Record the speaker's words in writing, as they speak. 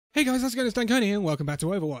Hey guys, how's it going? It's Danconia and welcome back to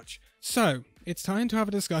Overwatch. So, it's time to have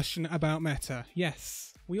a discussion about meta.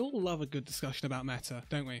 Yes, we all love a good discussion about meta,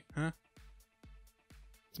 don't we? Huh?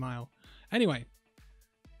 Smile. Anyway,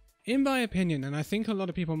 in my opinion, and I think a lot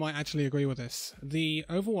of people might actually agree with this, the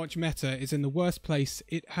Overwatch meta is in the worst place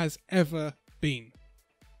it has ever been.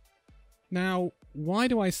 Now, why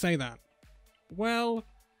do I say that? Well,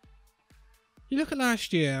 you look at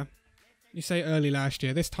last year, you say early last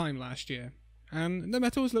year, this time last year, and the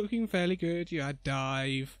meta was looking fairly good. You had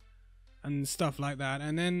dive and stuff like that,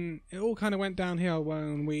 and then it all kind of went downhill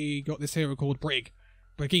when we got this hero called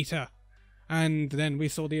Brigitte, and then we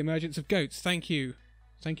saw the emergence of goats. Thank you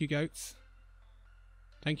goats.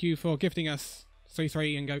 Thank you for gifting us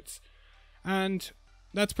 3-3 and goats, and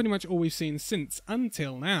that's pretty much all we've seen since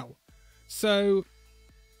until now. So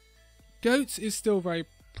goats is still very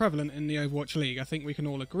prevalent in the Overwatch League. I think we can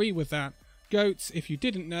all agree with that. Goats, if you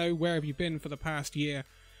didn't know, where have you been for the past year?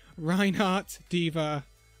 Reinhardt, D.Va,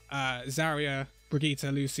 Zarya,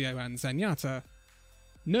 Brigitte, Lucio, and Zenyatta.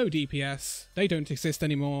 No DPS. They don't exist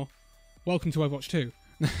anymore. Welcome to Overwatch 2.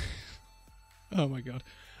 Oh my god.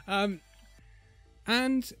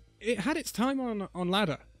 And it had its time on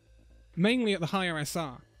ladder, mainly at the higher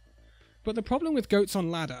SR. But the problem with goats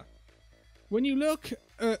on ladder, when you look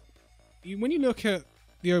at the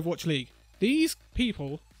Overwatch League, these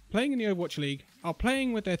people playing in the Overwatch League are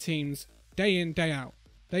playing with their teams day in, day out.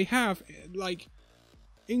 They have, like,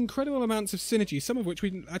 incredible amounts of synergy, some of which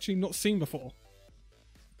we've actually not seen before.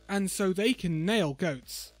 And so they can nail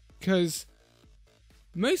goats, because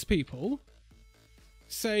most people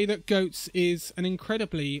say that goats is an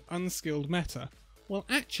incredibly unskilled meta. Well,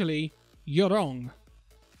 actually, you're wrong.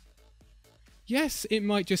 Yes, it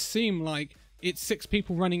might just seem like it's 6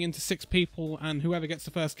 people running into 6 people and whoever gets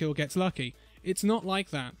the first kill gets lucky. It's not like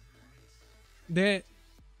that. They're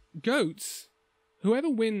goats. Whoever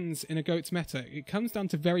wins in a goats meta, it comes down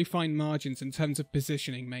to very fine margins in terms of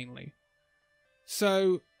positioning mainly.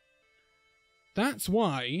 So that's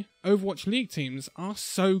why Overwatch League teams are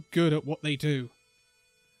so good at what they do.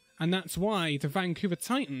 And that's why the Vancouver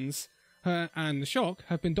Titans and the Shurk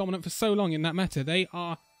have been dominant for so long in that meta. They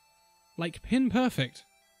are like pin perfect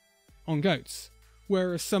on goats.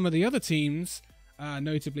 Whereas some of the other teams,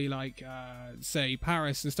 notably like, say,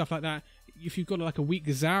 Paris and stuff like that, if you've got like a weak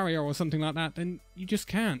Zarya or something like that, then you just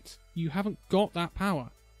can't. You haven't got that power.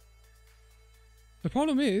 The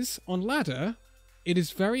problem is, on ladder, it is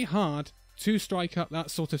very hard to strike up that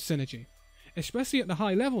sort of synergy. Especially at the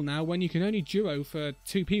high level now, when you can only duo for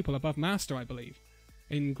 2 people above Master, I believe,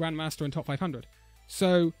 in Grandmaster and Top 500.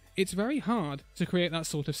 So it's very hard to create that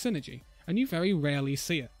sort of synergy, and you very rarely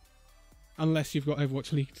see it. Unless you've got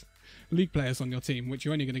Overwatch League players on your team, which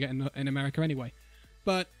you're only going to get in America anyway.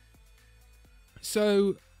 But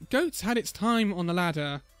so goats had its time on the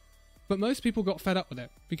ladder, but most people got fed up with it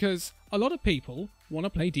because a lot of people want to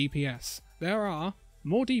play DPS. There are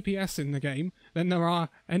more DPS in the game than there are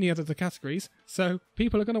any other categories, so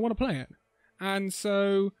people are going to want to play it. And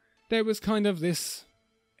so there was kind of this,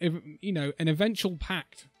 you know, an eventual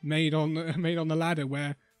pact made on the ladder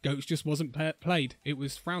where goats just wasn't played. It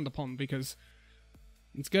was frowned upon because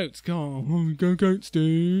it's goats. Go goats,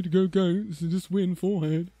 dude. Go goats. Just win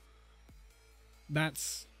forehead.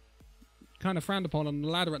 That's kind of frowned upon on the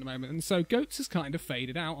ladder at the moment. And so goats has kind of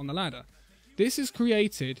faded out on the ladder. This has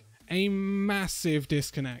created a massive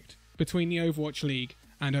disconnect between the Overwatch League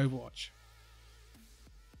and Overwatch.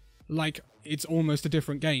 Like, it's almost a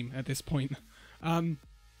different game at this point.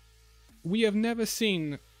 We have never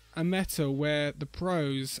seen a meta where the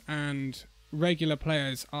pros and regular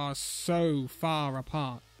players are so far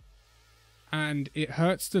apart, and it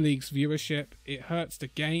hurts the league's viewership, it hurts the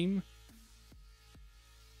game,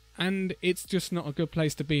 and it's just not a good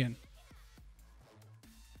place to be in.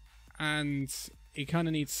 And it kind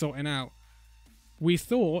of needs sorting out. We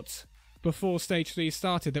thought before Stage 3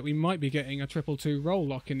 started that we might be getting a 2-2 roll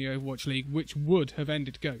lock in the Overwatch League, which would have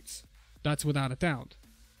ended goats. That's without a doubt.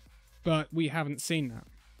 But we haven't seen that.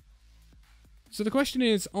 So the question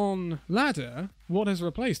is, on ladder, what has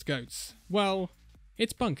replaced goats? Well,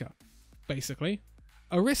 it's bunker, basically.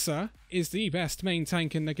 Orisa is the best main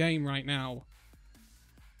tank in the game right now.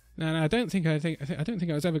 And I don't think I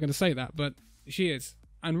was ever going to say that, but she is.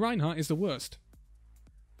 And Reinhardt is the worst.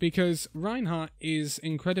 Because Reinhardt is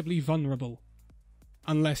incredibly vulnerable,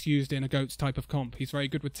 unless used in a goats type of comp. He's very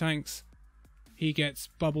good with tanks. He gets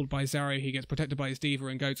bubbled by Zarya, he gets protected by his D.Va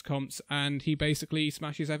in goats comps, and he basically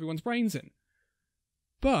smashes everyone's brains in.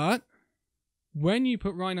 But when you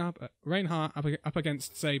put Reinhardt up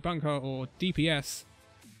against, say, bunker or DPS,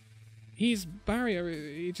 his barrier,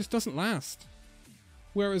 it just doesn't last.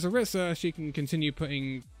 Whereas Orisa, she can continue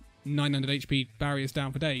putting 900 HP barriers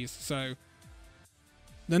down for days. So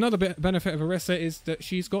another benefit of Orisa is that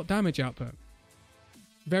she's got damage output.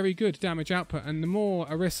 Very good damage output, and the more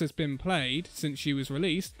Orisa's been played since she was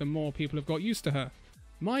released, the more people have got used to her.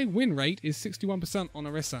 My win rate is 61% on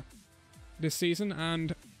Orisa this season,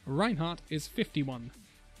 and Reinhardt is 51%.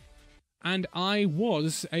 And I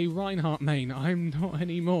was a Reinhardt main. I'm not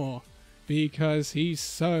anymore, because he's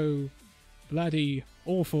so bloody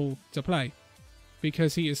awful to play,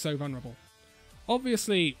 because he is so vulnerable.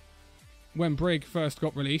 Obviously, when Brig first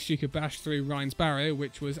got released, you could bash through Rein's barrier,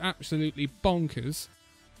 which was absolutely bonkers,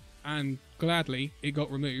 and gladly it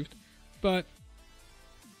got removed. But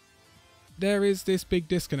there is this big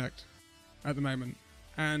disconnect at the moment,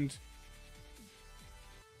 and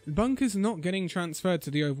Bunker's not getting transferred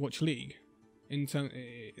to the Overwatch League.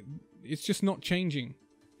 It's just not changing,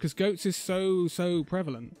 because Goats is so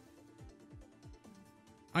prevalent.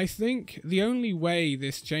 I think the only way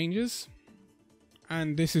this changes,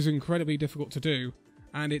 and this is incredibly difficult to do,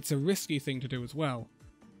 and it's a risky thing to do as well.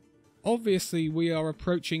 Obviously, we are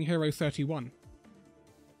approaching Hero 31.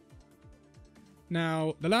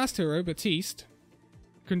 Now, the last hero, Baptiste,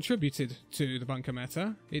 contributed to the Bunker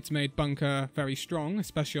meta. It's made Bunker very strong,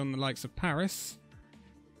 especially on the likes of Paris.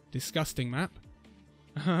 Disgusting map.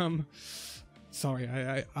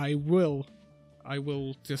 Sorry, I will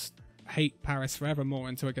just hate Paris forevermore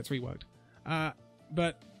until it gets reworked.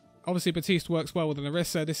 But obviously Baptiste works well with an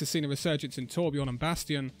Orisa. This has seen a resurgence in Torbjorn and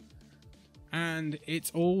Bastion. And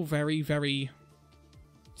it's all very, very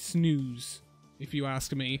snooze, if you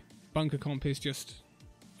ask me. Bunker comp is just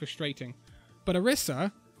frustrating. But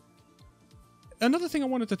Orisa, another thing I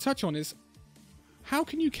wanted to touch on is, how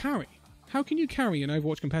can you carry? How can you carry in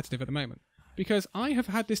Overwatch competitive at the moment? Because I have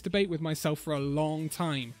had this debate with myself for a long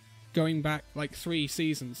time, going back like 3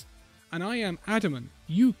 seasons. And I am adamant,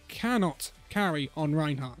 you cannot carry on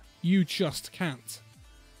Reinhardt. You just can't.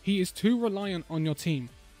 He is too reliant on your team.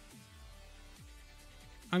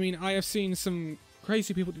 I mean, I have seen some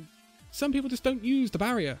crazy people. Some people just don't use the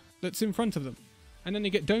barrier that's in front of them. And then they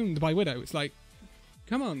get domed by Widow. It's like,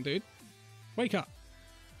 come on, dude. Wake up.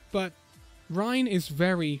 But Rein is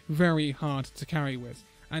very, very hard to carry with.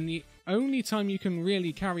 And the only time you can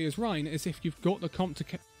really carry as Rein is if you've got the comp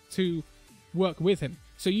to work with him.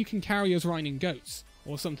 So you can carry as Rein in Goats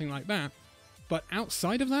or something like that. But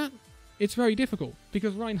outside of that, it's very difficult,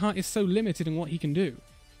 because Reinhardt is so limited in what he can do.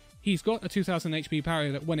 He's got a 2000 HP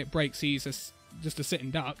barrier that when it breaks, he's just a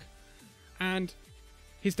sitting duck. And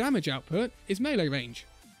his damage output is melee range,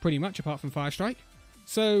 pretty much, apart from Fire Strike.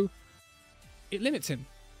 So it limits him.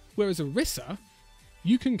 Whereas Orisa,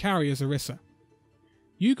 you can carry as Orisa.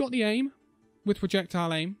 You got the aim with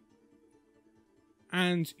projectile aim,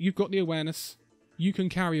 and you've got the awareness. You can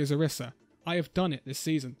carry as Orisa. I have done it this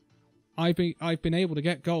season. I've been able to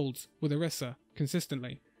get golds with Orisa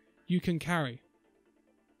consistently. You can carry.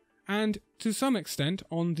 And to some extent,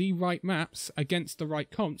 on the right maps, against the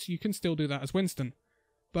right comps, you can still do that as Winston.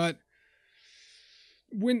 But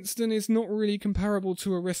Winston is not really comparable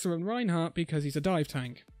to Orisa and Reinhardt because he's a dive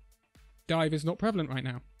tank. Dive is not prevalent right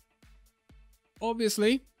now.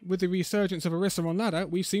 Obviously, with the resurgence of Orisa on ladder,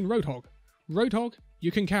 we've seen Roadhog. Roadhog,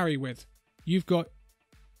 you can carry with. You've got...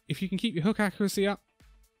 If you can keep your hook accuracy up,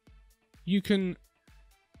 you can...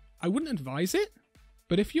 I wouldn't advise it,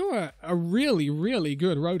 but if you're a really, really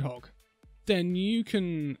good Roadhog, then you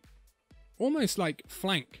can almost like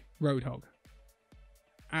flank Roadhog.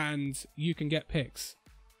 And you can get picks,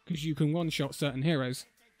 because you can one-shot certain heroes.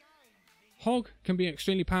 Hog can be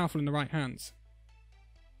extremely powerful in the right hands.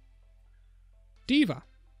 D.Va.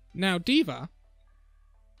 Now, D.Va's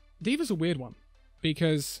a weird one,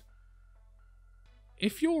 because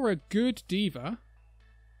if you're a good D.Va,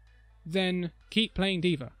 then keep playing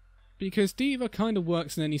D.Va, because D.Va kind of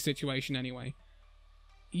works in any situation anyway.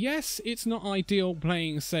 Yes, it's not ideal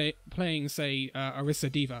playing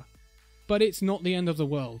Orisa D.Va, but it's not the end of the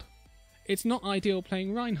world. It's not ideal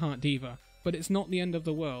playing Reinhardt D.Va, but it's not the end of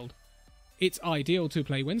the world. It's ideal to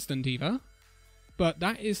play Winston D.Va, but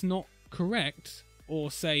that is not correct, or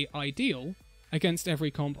say ideal, against every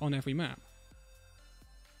comp on every map.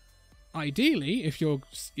 Ideally, if your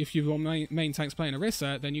main tank's playing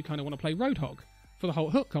Orisa, then you kind of want to play Roadhog for the whole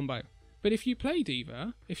hook combo. But if you play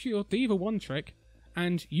D.Va, if you're D.Va one trick,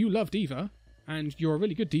 and you love D.Va, and you're a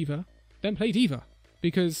really good D.Va, then play D.Va.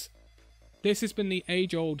 Because this has been the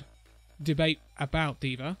age-old debate about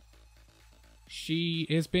D.Va. She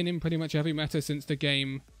has been in pretty much every meta since the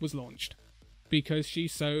game was launched, because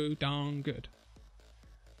she's so darn good.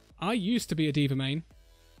 I used to be a D.Va main.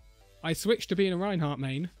 I switched to being a Reinhardt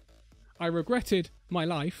main. I regretted my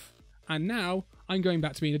life, and now I'm going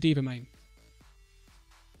back to being a D.Va main.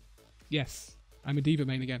 Yes, I'm a diva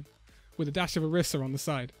main again, with a dash of Orisa on the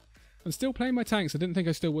side. I'm still playing my tanks. I didn't think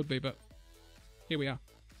I still would be, but here we are.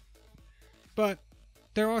 But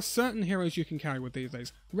there are certain heroes you can carry with these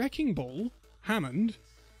days. Wrecking Ball, Hammond,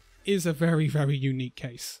 is a very, very unique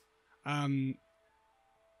case. Hammond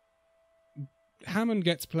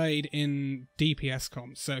gets played in DPS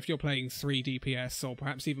comps, so if you're playing 3 DPS or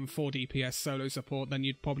perhaps even 4 DPS solo support, then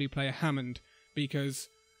you'd probably play a Hammond, because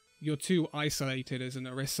you're too isolated as an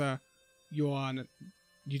Orisa.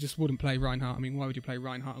 You just wouldn't play Reinhardt. I mean, why would you play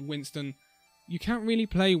Reinhardt and Winston? You can't really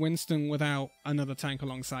play Winston without another tank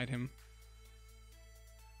alongside him.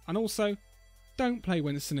 And also, don't play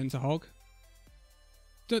Winston into Hog.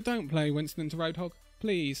 Don't play Winston into Roadhog,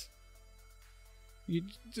 please. You're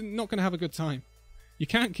not going to have a good time. You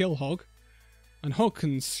can't kill Hog, and Hog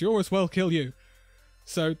can sure as well kill you.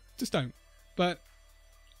 So, just don't. But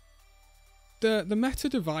the meta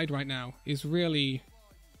divide right now is really...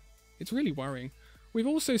 it's really worrying. We've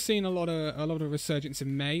also seen a lot of resurgence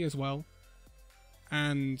in May as well.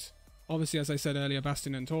 And obviously, as I said earlier,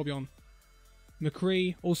 Bastion and Torbjorn.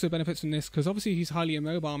 McCree also benefits from this, because obviously he's highly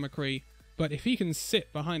immobile, McCree. But if he can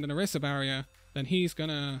sit behind an Orisa barrier, then he's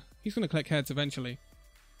gonna click heads eventually.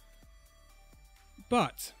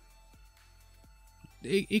 But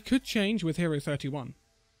it could change with Hero 31.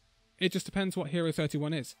 It just depends what Hero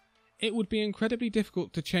 31 is. It would be incredibly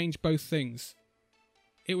difficult to change both things.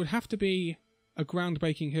 It would have to be a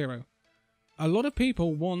groundbreaking hero. A lot of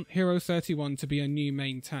people want Hero 31 to be a new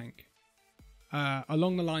main tank.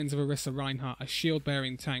 Along the lines of Orisa Reinhardt, a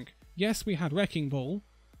shield-bearing tank. Yes, we had Wrecking Ball,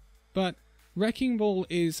 but Wrecking Ball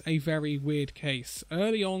is a very weird case.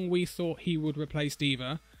 Early on, we thought he would replace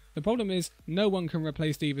D.Va. The problem is, no one can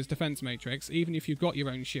replace D.Va's defense matrix, even if you've got your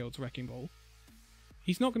own shields, Wrecking Ball.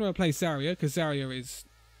 He's not going to replace Zarya, because Zarya is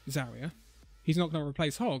Zarya. He's not going to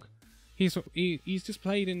replace Hog. He's just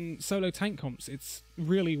played in solo tank comps. It's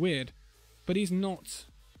really weird. But he's not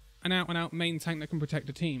an out-and-out main tank that can protect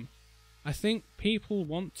a team. I think people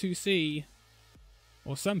want to see,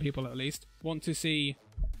 or some people at least, want to see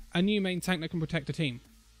a new main tank that can protect a team.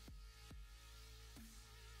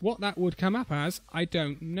 What that would come up as, I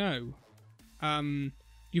don't know.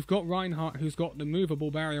 You've got Reinhardt, who's got the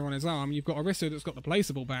movable barrier on his arm. You've got Orisa that's got the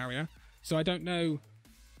placeable barrier. So I don't know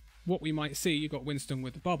what we might see. You've got Winston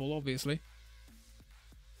with the bubble, obviously.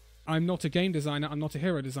 I'm not a game designer, I'm not a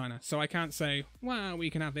hero designer, so I can't say, well,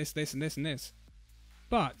 we can have this, this, and this, and this.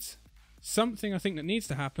 But something I think that needs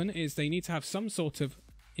to happen is they need to have some sort of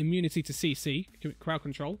immunity to CC, crowd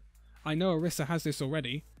control. I know Orisa has this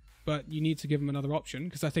already, but you need to give them another option,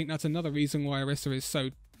 because I think that's another reason why Orisa is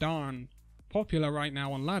so darn popular right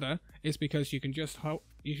now on ladder, is because you can just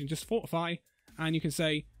fortify, and you can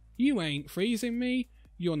say, you ain't freezing me,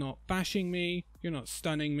 you're not bashing me, you're not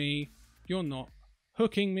stunning me, you're not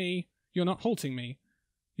hooking me, you're not halting me,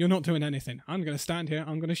 you're not doing anything. I'm going to stand here,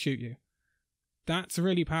 I'm going to shoot you. That's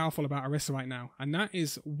really powerful about Orisa right now, and that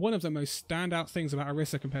is one of the most standout things about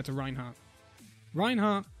Orisa compared to Reinhardt.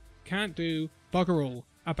 Reinhardt can't do bugger all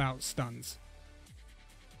about stuns.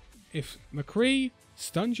 If McCree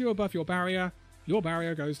stuns you above your barrier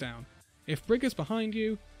goes down. If Brigger's behind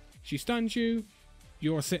you, she stuns you,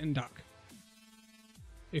 you're a sit and duck.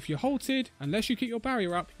 If you're halted, unless you keep your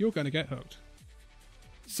barrier up, you're going to get hooked.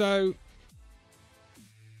 So,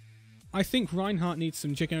 I think Reinhardt needs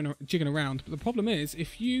some jigging around, but the problem is,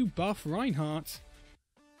 if you buff Reinhardt,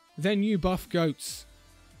 then you buff goats.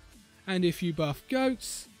 And if you buff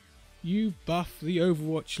goats, you buff the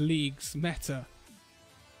Overwatch League's meta.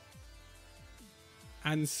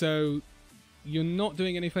 And so, you're not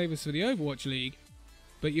doing any favours for the Overwatch League,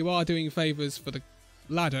 but you are doing favours for the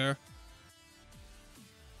ladder.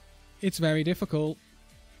 It's very difficult.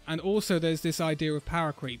 And also there's this idea of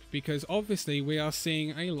power creep, because obviously we are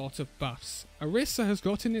seeing a lot of buffs. Orisa has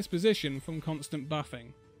got in this position from constant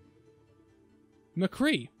buffing.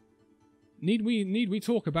 McCree. Need we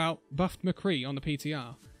talk about buffed McCree on the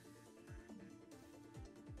PTR?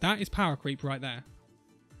 That is power creep right there.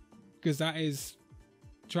 Because that is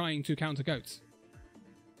trying to counter goats.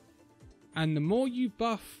 And the more you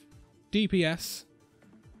buff DPS,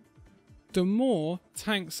 the more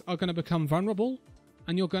tanks are going to become vulnerable,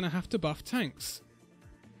 and you're going to have to buff tanks.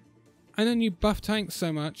 And then you buff tanks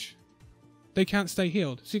so much, they can't stay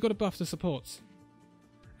healed, so you've got to buff the supports.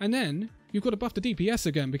 And then, you've got to buff the DPS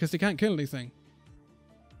again, because they can't kill anything.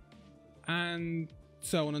 And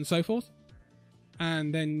so on and so forth.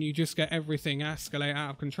 And then you just get everything escalate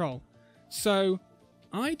out of control. So,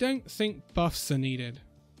 I don't think buffs are needed.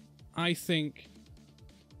 I think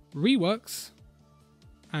reworks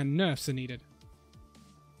and nerfs are needed.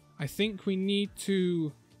 I think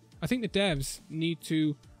the devs need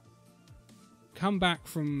to come back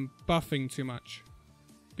from buffing too much,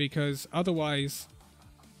 because otherwise,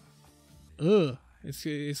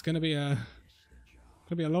 it's gonna be a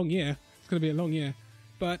long year. It's gonna be a long year.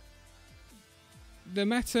 But the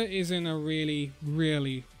meta is in a really,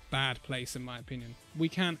 really bad place, in my opinion.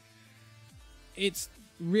 It's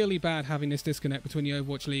really bad having this disconnect between the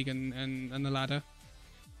Overwatch League and the ladder.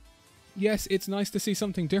 Yes, it's nice to see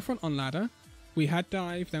something different on ladder. We had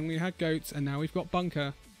Dive, then we had Goats, and now we've got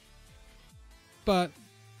Bunker. But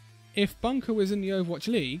if Bunker was in the Overwatch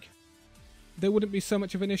League, there wouldn't be so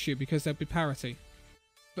much of an issue because there'd be parity.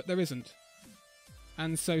 But there isn't.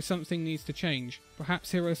 And so something needs to change.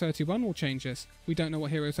 Perhaps Hero 31 will change this. We don't know what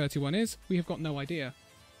Hero 31 is. We have got no idea.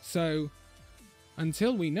 So,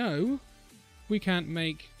 until we know, we can't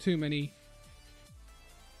make too many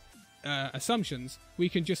assumptions. We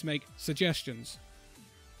can just make suggestions.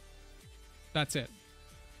 That's it.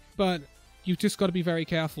 But you've just got to be very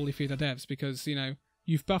careful if you're the devs, because, you know,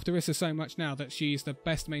 you've buffed Orisa so much now that she's the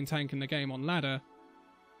best main tank in the game on ladder.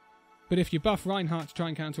 But if you buff Reinhardt to try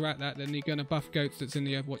and counteract that, then you're going to buff Goats that's in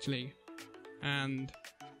the Overwatch League. And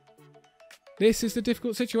this is the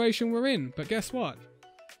difficult situation we're in. But guess what?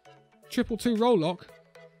 222 roll lock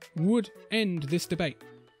would end this debate,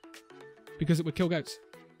 because it would kill Goats.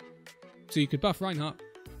 So you could buff Reinhardt,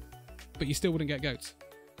 but you still wouldn't get Goats.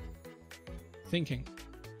 Thinking.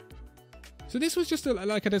 So this was just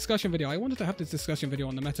like a discussion video. I wanted to have this discussion video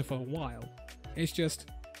on the meta for a while. It's just,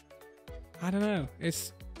 I don't know.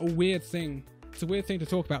 It's a weird thing. It's a weird thing to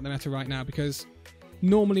talk about the meta right now, because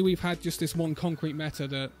normally we've had just this one concrete meta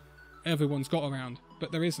that everyone's got around,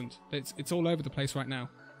 but there isn't. It's all over the place right now.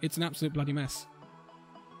 It's an absolute bloody mess.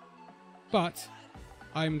 But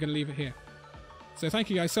I'm going to leave it here. So thank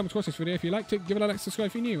you guys so much for watching this video. If you liked it, give it a like, subscribe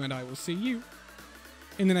if you're new, and I will see you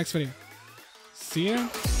in the next video. See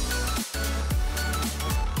ya!